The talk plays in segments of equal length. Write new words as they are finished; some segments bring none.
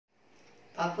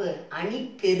பாப்பு அணி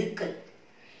பெருக்கல்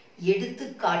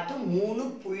எடுத்துக்காட்டு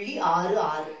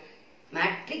 3.66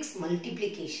 மேட்ரிக்ஸ்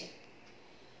மல்டிப்ளிகேஷன்.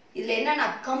 இதுல என்னன்னா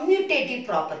கம்யூட்டேட்டிவ்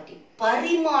ப்ராப்பர்ட்டி,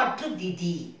 பரிமாற்று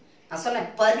விதி. நான் சொன்ன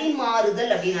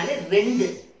பரிமாறுதல் அப்படின்னாலே 2.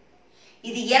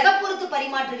 இது எதை பொறுத்து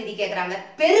பரிமாற்று விதி கேக்குறாங்க?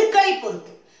 பெருக்கலை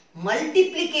பொறுத்து.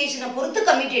 மல்டிப்ளிகேஷனை பொறுத்து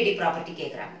கம்யூட்டேட்டிவ் ப்ராப்பர்ட்டி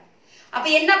கேக்குறாங்க. அப்ப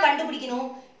என்ன கண்டுபிடிக்கணும்?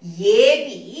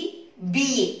 ஏபி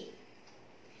பிஏ,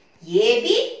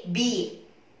 ஏபி பிஏ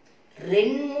 2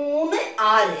 3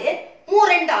 6 3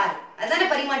 2 6 அதுதானே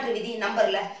பரிமாற்று விதி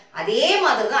நம்பர்ல. அதே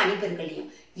மாதிரி தான் அணிப்பெருக்கல்லையும்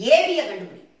ஏபியை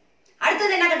கண்டுபிடி.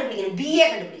 அடுத்தது என்ன கண்டுபிடிக்கணும்? பிஏ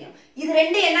கண்டுபிடிக்கணும். இது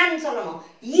ரெண்டு என்னன்னு சொல்லணும்?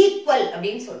 ஈக்குவல்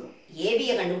அப்படின்னு சொல்லணும்.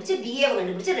 ஏபியை கண்டுபிடிச்சு பிஏவை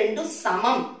கண்டுபிடிச்சு ரெண்டும்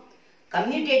சமம்.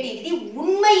 கம்யூட்டேட்டிவ் விதி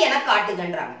உண்மை என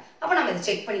காட்டுகின்றாங்க. அப்ப நம்ம இதை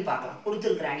செக் பண்ணி பார்க்கலாம்.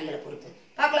 கொடுத்துருக்கிற அணிகளை பொறுத்து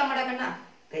பார்க்கலாமாடா கண்ணா?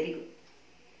 Very good.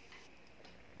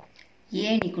 ஏ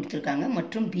அணி கொடுத்திருக்காங்க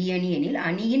மற்றும் பி அணி எனில்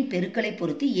அணியின் பெருக்கலை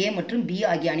பொறுத்து ஏ மற்றும் பி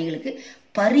ஆகிய அணிகளுக்கு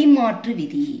பரிமாற்று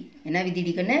விதி. என்ன விதி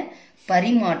கண்ணு?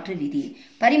 பரிமாற்று விதி.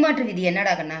 பரிமாற்று விதி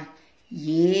என்னடா கண்ணா?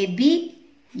 AB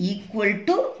equal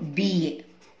to BA.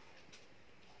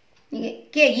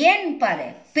 ஏன் பாரு,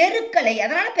 பெருக்கலை,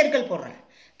 அதனால பெருக்கல் போடுறேன்.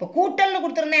 இப்போ கூட்டல்னு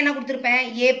கொடுத்துருந்தா என்ன கொடுத்துருப்பேன்?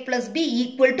 ஏ plus B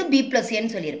equal to be plus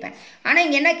ஏன்னு சொல்லியிருப்பேன். ஆனால்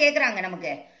இங்கே என்ன கேட்குறாங்க?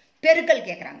 நமக்கு பெருக்கல்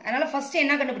கேட்குறாங்க. அதனால ஃபர்ஸ்ட்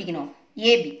என்ன கண்டுபிடிக்கணும்?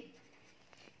 ஏபி.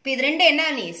 இப்போ இது ரெண்டு என்ன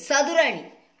அணி? சதுர அணி.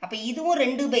 அப்போ இதுவும்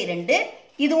 2/2,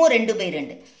 இதுவும்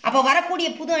 2/2. அப்போ வரக்கூடிய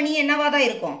புது அணி என்னவா தான்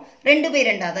இருக்கும்?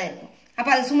 2/2 தான் இருக்கும். அப்போ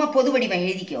அது சும்மா பொது வடிவம்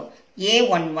எழுதிக்கோ.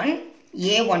 A11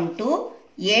 A12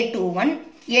 A21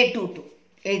 A22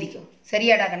 எழுதிக்கோ.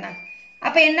 சரியாடா கண்ணா?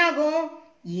 அப்போ என்ன ஆகும்?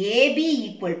 ஏபி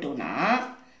ஈக்குவல் டுனா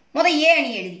முதல் ஏ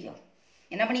அணி எழுதிக்கோ.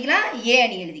 என்ன பண்ணிக்கலாம்? ஏ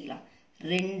அணி எழுதிக்கலாம்.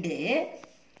 2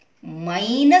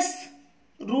 மைனஸ்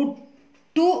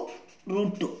 √2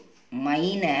 √2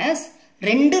 மைனஸ்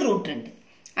 2 √2.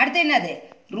 அடுத்து என்னது?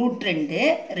 √2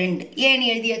 2. ஏ அணி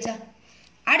எழுதியாச்சா?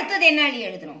 அடுத்தது என்ன அணி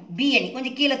எழுதணும்? பி அணி.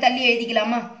 கொஞ்சம் கீழே தள்ளி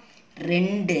எழுதிக்கலாமா?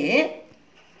 2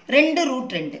 2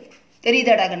 √2.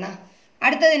 தெரியுதாடா கண்ணா?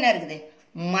 அடுத்தது என்ன இருக்குது?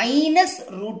 மைனஸ்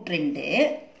 √2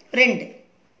 2.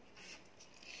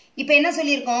 இப்போ என்ன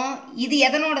சொல்லியிருக்கோம்? இது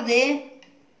எதனோடது?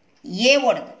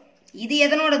 ஏவோடது. இது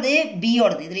எதனோடது?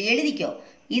 பியோடது. இதில் எழுதிக்கோ.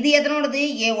 இது எதனோடது?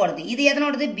 ஏவோடது. இது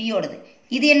எதனோடது? பியோடது.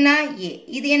 இது என்ன? ஏ.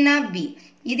 இது என்ன? பி.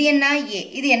 இது என்ன? ஏ.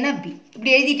 இது என்ன? பி.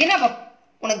 இப்படி எழுதிட்டேன்னா அப்போ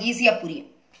உனக்கு ஈஸியாக புரியும்.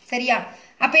 சரியா?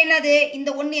 அப்போ என்னது? இந்த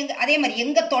ஒன்று எங்க அதே மாதிரி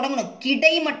எங்கே தொடங்கணும்?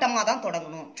 கிடைமட்டமாக தான்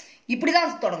தொடங்கணும். இப்படி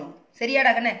தான் தொடங்கணும்.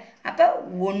 சரியாடா கண்ணே? அப்போ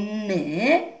 1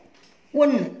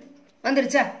 1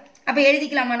 வந்துருச்சா? அப்போ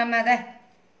எழுதிக்கலாமா நம்ம? அதை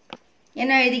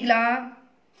என்ன எழுதிக்கலாம்?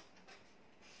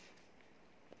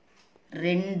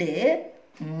 2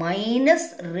 மைனஸ்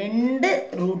 2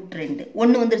 √2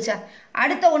 1 வந்துருச்சா?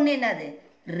 அடுத்த ஒன்று என்னது?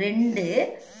 2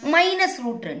 மைனஸ்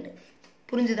 √2.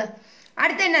 புரிஞ்சுதா?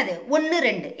 அடுத்து என்னது? 1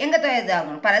 2 எங்க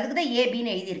இதாகணும்? அதுக்கு தான்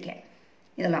ஏபின்னு எழுதியிருக்கேன்.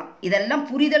 இதெல்லாம்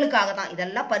புரிதலுக்காக தான்.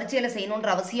 இதெல்லாம் பரீட்சையில் செய்யணுன்ற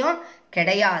அவசியம்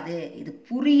கிடையாது. இது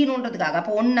புரியணுன்றதுக்காக.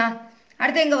 அப்போ 1.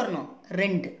 அடுத்து எங்க வரணும்?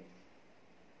 2.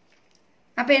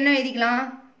 அப்போ என்ன எழுதிக்கலாம்?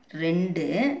 2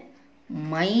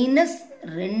 மைனஸ்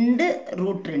 2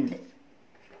 √2.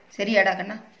 சரியாடா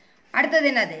கண்ணா? அடுத்தது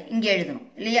என்னது? இங்கே எழுதணும்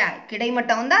இல்லையா?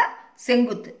 கிடைமட்டம் வந்தா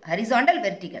செங்குத்து, ஹரிசாண்டல்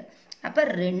வெர்டிகல். அப்போ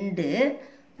 2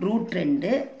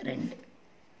 √2 2.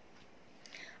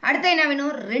 அடுத்த என்ன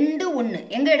வேணும்? 2 1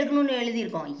 எங்க எடுக்கணும்னு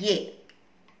எழுதியிருக்கோம்? ஏ.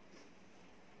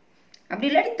 அப்படி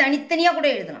இல்லாட்டி தனித்தனியாக கூட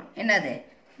எழுதலாம். என்னது?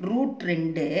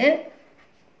 √2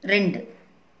 2.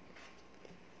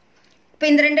 இப்போ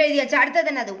இந்த 2 எழுதியாச்சு. அடுத்தது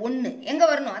என்னது? 1 எங்க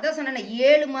வரணும்? அதான் சொன்னேன்,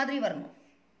 7 மாதிரி வரணும்.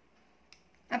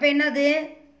 அப்போ என்னது?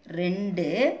 2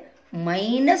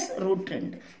 மைனஸ்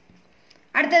 √2.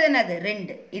 அடுத்தது என்னது?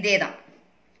 2. இதே தான்.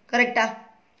 கரெக்டா?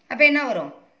 அப்போ என்ன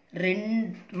வரும்?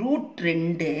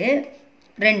 √2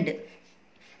 2.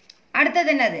 அடுத்தது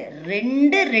என்னது?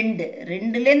 2 2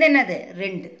 2லேருந்து என்னது?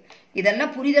 2.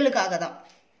 இதெல்லாம் புரிதலுக்காக தான்.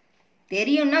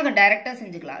 தெரியும்னா டைரக்டாக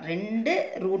செஞ்சுக்கலாம். 2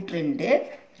 √2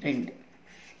 2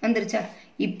 வந்துருச்சா?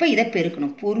 இப்போ இதை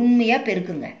பெருக்கணும். பொறுமையாக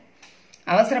பெருக்குங்க,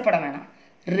 அவசரப்பட வேணாம்.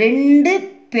 2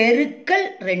 பெருக்கல்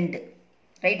 2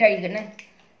 ரைட் ஆகிக்கண்ணே.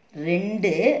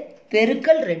 2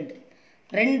 பெருக்கல் 2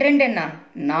 2 2 என்ன?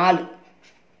 4.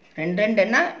 2 2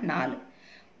 என்ன? 4.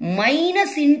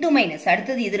 Minus into minus.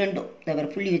 அடுத்தது இது ரெண்டும் இதை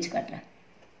புள்ளி வச்சு காட்டுறேன்.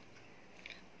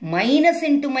 மைனஸ்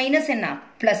இன்ட்டு மைனஸ் என்ன?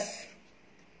 பிளஸ்.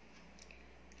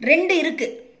 2 இருக்கு.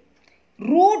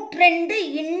 √2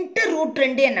 இன்ட்டு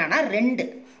 √2 என்னன்னா 2.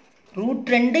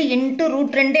 √2 இன்ட்டு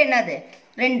 √2 என்னது?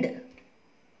 2.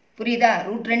 புரியுதா?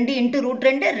 √2 இன்ட்டு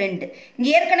 √2 2. இங்க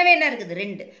ஏற்கனவே என்ன இருக்குது?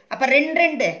 2. அப்ப 2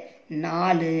 2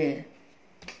 4.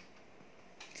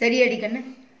 சரி அடி கண்ணு?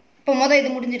 இப்போ இது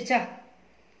முடிஞ்சிருச்சா?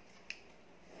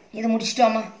 இது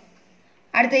முடிச்சிட்டோமா?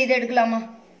 அடுத்து இதை எடுக்கலாமா?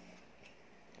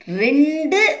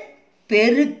 2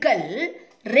 பெருக்கல்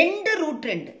 2 ரூட்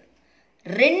 2.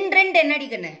 2 என்ன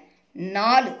அடிக்கணும்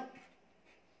 4.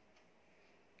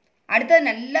 அடுத்தது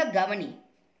நல்லா கவனி.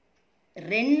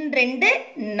 2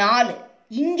 4.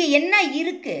 இங்க என்ன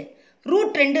இருக்கு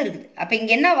ரூட் 2 இருக்குது. அப்ப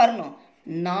இங்க என்ன வரணும்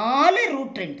 4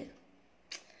 ரூட் 2.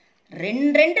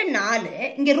 2 4.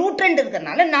 இங்க ரூட் 2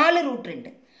 இருக்கிறதுனால 4 ரூட்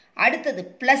 2. அடுத்தது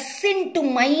plus into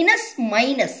minus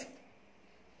minus,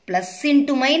 plus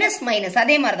into minus minus.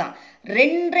 அதே மாதிரி தான்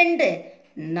 2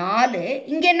 4.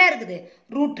 இங்க என்ன இருக்குது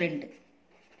ரூட் 2.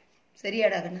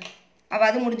 சரியாடா கண்ணா? அவ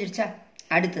அது முடிஞ்சிருச்சா?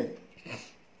 அடுத்தது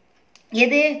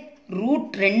எது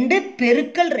ரூட் 2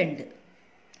 பெருக்கல் 2.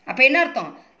 அப்ப என்ன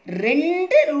அர்த்தம்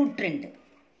 2 ரூட் 2.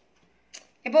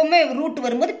 எப்பவுமே ரூட்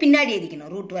வரும்போது பின்னாடி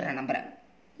எழுதிக்கணும். ரூட் வர நம்பரை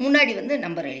முன்னாடி வந்து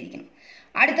நம்பர் எழுதிக்கணும்.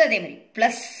 அடுத்து அதே மாதிரி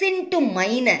பிளஸ் இன்டு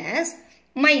மைனஸ்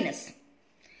மைனஸ்.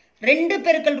 2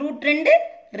 பெருக்கல் ரூட் 2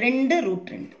 2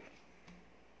 ரூட் 2.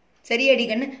 சரியாடி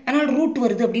கண்ணு? ஆனால் ரூட்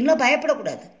வருது அப்படின்லாம்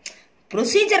பயப்படக்கூடாது.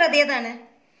 ப்ரொசீஜர் அதே தானே.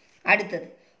 அடுத்தது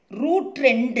ரூட்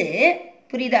 2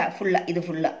 புரியுதா? ஃபுல்லா இது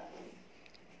ஃபுல்லா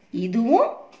இதுவும்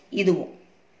இதுவும்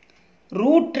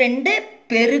ரூட் 2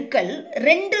 பெருக்கல்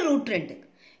 2 ரூட் 2.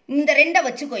 இந்த 2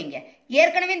 வச்சுக்கோங்க.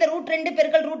 ஏற்கனவே இந்த ரூட் 2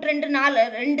 பெருக்கல் ரூட் 2 4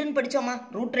 2ன்னு படிச்சோமா?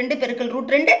 ரூட் 2 பெருக்கல்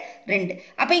ரூட் 2 2.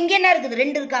 அப்ப இங்க என்ன இருக்குது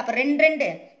 2 இருக்கா? அப்ப 2 2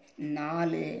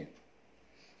 4.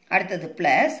 அடுத்தது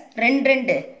பிளஸ் 2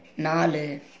 2 4.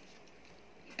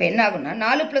 இப்ப என்ன ஆகும்னா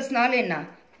 4 பிளஸ் 4 என்ன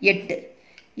 8.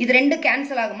 இது 2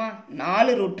 கேன்சல் ஆகுமா?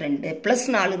 4 root 2 plus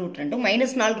 4 root 2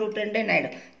 minus 4 root 2 என்ன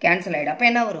ஆயிடும்? கேன்சல் ஆயிடும். அப்ப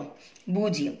என்ன வரும்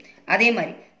 0. அதே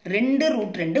மாதிரி 2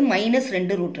 root 2 minus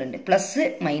 2 root 2 plus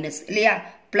minus இல்லையா?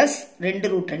 Plus 2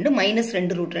 root 2 minus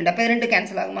 2 root 2. அப்ப 2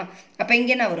 கேன்சல் ஆகுமா? அப்ப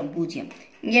இங்க என்ன வரும் 0.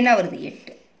 இங்க என்ன வருது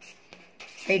 8.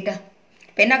 ரைட்டா?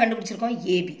 இப்ப என்ன கண்டுபிடிச்சிருக்கோம்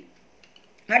ஏபி.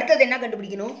 அடுத்தது என்ன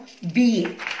கண்டுபிடிக்கணும் பிஏ.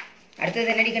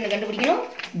 அடுத்தது என்னடி கண்டுபிடிக்கணும்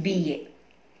பிஏ.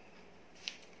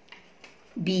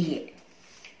 பிஏ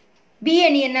பிஏ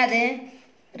நீ என்னது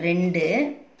 2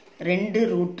 2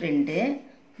 ரூட் 2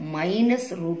 மைனஸ்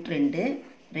ரூட் 2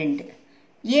 2.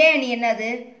 ஏ நீ என்னது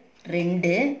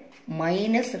 2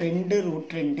 மைனஸ் 2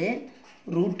 ரூட் 2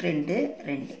 ரூட் 2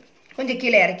 2. கொஞ்சம்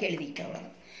கீழே இறக்கி எழுதிக்கிட்டு அவ்வளோ.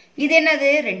 இது என்னது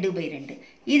 2/2.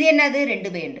 இது என்னது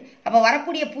 2/2. அப்போ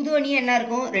வரக்கூடிய புது அணி என்ன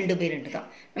இருக்கும் 2/2 தான்.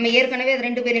 நம்ம ஏற்கனவே அது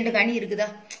 2/2 அணி இருக்குதா?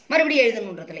 மறுபடியும்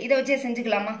எழுதணுன்றதுல இதை வச்சே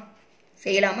செஞ்சுக்கலாமா?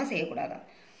 செய்யலாமா செய்யக்கூடாதா?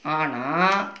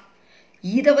 ஆனால்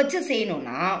இதை வச்சு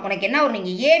செய்யணும்னா உனக்கு என்ன வரும்?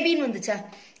 நீங்கள் ஏபின்னு வந்துச்சா?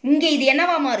 இங்கே இது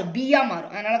என்னவா மாறும் பியா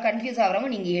மாறும். அதனால் கன்ஃபியூஸ்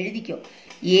ஆகிறவங்க நீங்கள் எழுதிக்கோ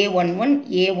A11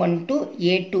 A12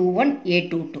 A21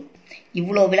 A22.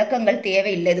 இவ்வளோ விளக்கங்கள்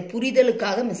தேவையில்லை. இது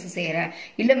புரிதலுக்காக மிஸ் செய்கிறேன்.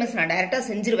 இல்லை மிஸ் நான் டைரெக்டாக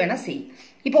செஞ்சிருவேன்னா செய்.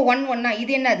 இப்போ 1 1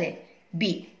 இது என்னது பி,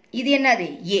 இது என்னது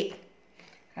ஏ.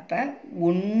 அப்போ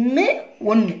 1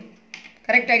 1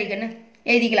 கரெக்டாக அடிக்கண்ணு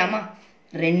எழுதிக்கலாமா?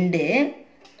 2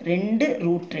 2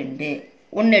 ரூட் 2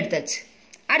 1 எடுத்தாச்சு.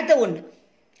 அடுத்த 1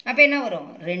 அப்போ என்ன வரும்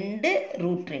 2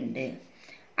 ரூட் 2.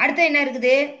 அடுத்த என்ன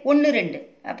இருக்குது 1 2.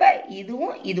 அப்போ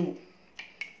இதுவும் இதுவும்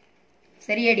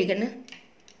சரியாடி கண்ணு?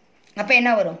 அப்போ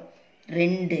என்ன வரும்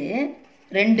 2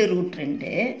 2 ரூட்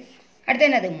 2. அடுத்து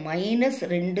என்னது மைனஸ்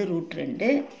 2 ரூட் 2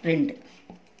 2.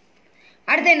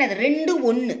 அடுத்து என்னது 2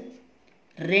 1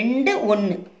 2 1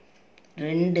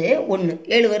 2 1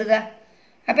 7 வருதா?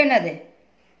 அப்போ என்னது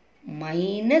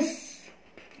மைனஸ்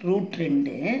ரூட்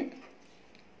 2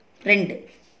 2.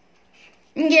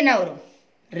 இங்கே என்ன வரும்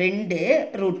 2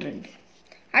 ரூட் 2.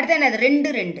 அடுத்து என்னது 2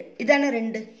 2 இதானே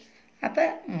 2. அப்போ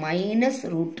மைனஸ்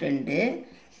ரூட் 2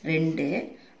 2.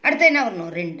 அடுத்து என்ன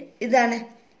வரணும் 2 இதுதானே.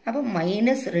 அப்போ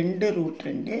மைனஸ் 2 ரூட்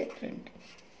 2 2.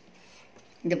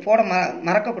 இதை போட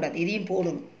மறக்கக்கூடாது, இதையும்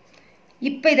போடணும்.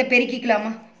 இப்போ இதை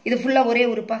பெருக்கிக்கலாமா? இது ஃபுல்லாக ஒரே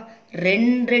உறுப்பா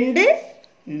 2 2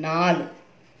 4.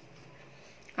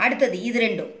 அடுத்தது இது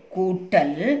 2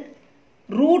 கூட்டல்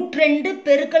ரூட் 2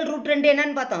 பெருக்கல் ரூட் 2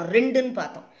 என்னன்னு பார்த்தோம் 2ன்னு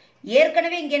பார்த்தோம்.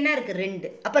 ஏற்கனவே இங்கே என்ன இருக்கு 2.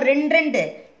 அப்போ 2 2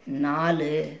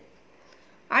 4.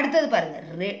 அடுத்தது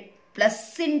பாருங்க பிளஸ்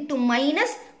இன்டு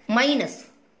மைனஸ் மைனஸ்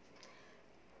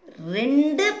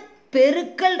 2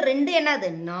 பெருக்கல் 2 என்னது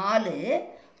 4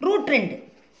 ரூட் 2.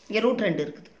 இங்கே ரூட் 2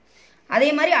 இருக்குது. அதே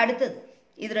மாதிரி அடுத்தது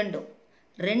இது 2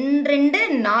 2 2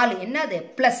 4 என்னது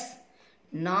பிளஸ்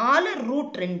 4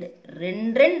 ரூட் 2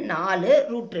 2 4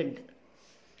 ரூட் 2.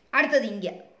 அடுத்தது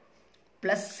இங்கே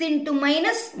பிளஸ் இன்டு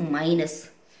மைனஸ் மைனஸ்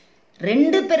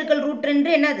 2 பெருக்கல் ரூட்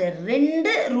 2 என்னது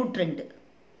 2 ரூட் 2.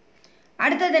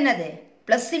 அடுத்தது என்னது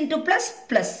plus into plus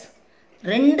plus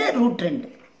 2 root 2.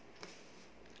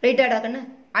 ரைட்டாடா கண்ணு?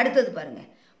 அடுத்தது பாருங்க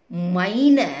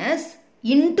மைனஸ்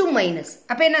இன்டு மைனஸ்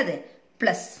அப்போ என்னது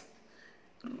பிளஸ்.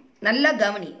 நல்லா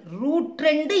கவனி ரூட்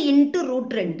 2 இன்டு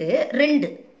ரூட் 2 2.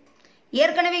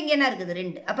 ஏற்கனவே இங்கே என்ன இருக்குது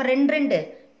 2. அப்போ 2 2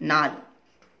 4.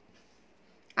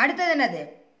 அடுத்தது என்னது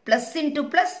ப்ளஸ் இன்ட்டு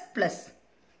ப்ளஸ் ப்ளஸ்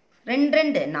 2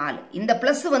 2 4. இந்த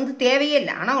ப்ளஸ் வந்து தேவையே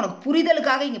இல்லை, ஆனால் உனக்கு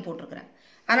புரிதலுக்காக இங்கே போட்டிருக்கிறேன்.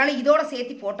 அதனால் இதோட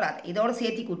சேர்த்து போட்டுறாத, இதோட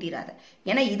சேர்த்து கூட்டிடாத.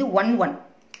 ஏன்னா இது 1 1,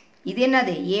 இது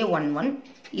என்னது A11,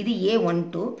 இது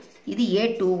A12, இது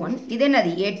A21, இது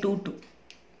என்னது A22.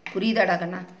 புரியுதாடா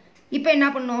கண்ணா? இப்போ என்ன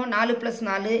பண்ணும், 4 +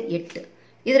 4 8.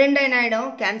 இது 2 என்ன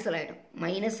ஆகிடும், கேன்சல் ஆகிடும்.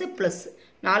 மைனஸ் ப்ளஸ்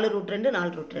 4 √ 2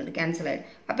 4 √ 2 கேன்சல் ஆகிடும்.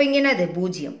 அப்போ இங்கே என்னது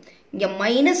 0. இங்கே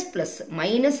மைனஸ் ப்ளஸ்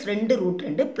 -2 √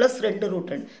 2 ப்ளஸ் 2 √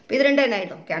 2. இப்போ இது 2 என்ன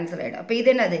ஆகிடும், கேன்சல் ஆகிடும். அப்போ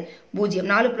இது என்னது 0.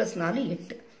 4 + 4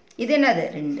 8. இது என்னது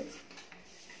 2.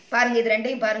 பாருங்க, இது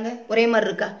ரெண்டையும் பாருங்க ஒரே மாதிரி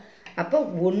இருக்கா? அப்போ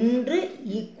 1 =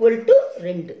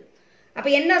 2. அப்போ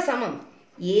என்ன சமம்,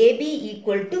 AB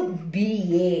 =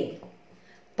 BA.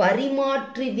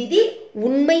 பரிமாற்று விதி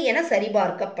உண்மை என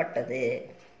சரிபார்க்கப்பட்டது.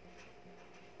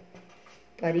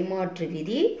 பரிமாற்று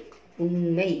விதி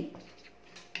உண்மை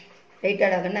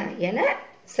ரைட்டாடாகண்ணா என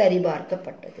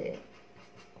சரிபார்க்கப்பட்டது.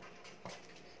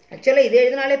 ஆக்சுவலாக இது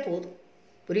எழுதினாலே போதும்.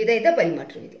 புரியுதா? இதான்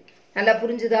பரிமாற்று விதி. நல்லா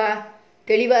புரிஞ்சுதா?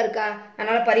 தெளிவா இருக்கா?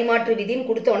 அதனால பரிமாற்று விதின்னு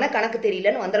கொடுத்தோன்னா கணக்கு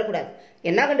தெரியலன்னு வந்துடக்கூடாது.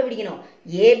 என்ன கண்டுபிடிக்கணும்,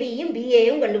 ஏபியும்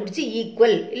பிஏயும் கண்டுபிடிச்சி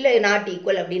ஈக்குவல் இல்லை நாட்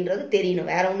ஈக்குவல் அப்படின்றது தெரியணும்.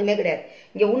 வேற ஒன்றுமே கிடையாது.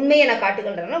 இங்கே உண்மையை நான்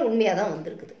காட்டுகள்ன்றதுனால உண்மையாக தான்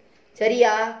வந்திருக்குது.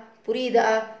 சரியா? புரியுதா?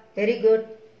 Very good.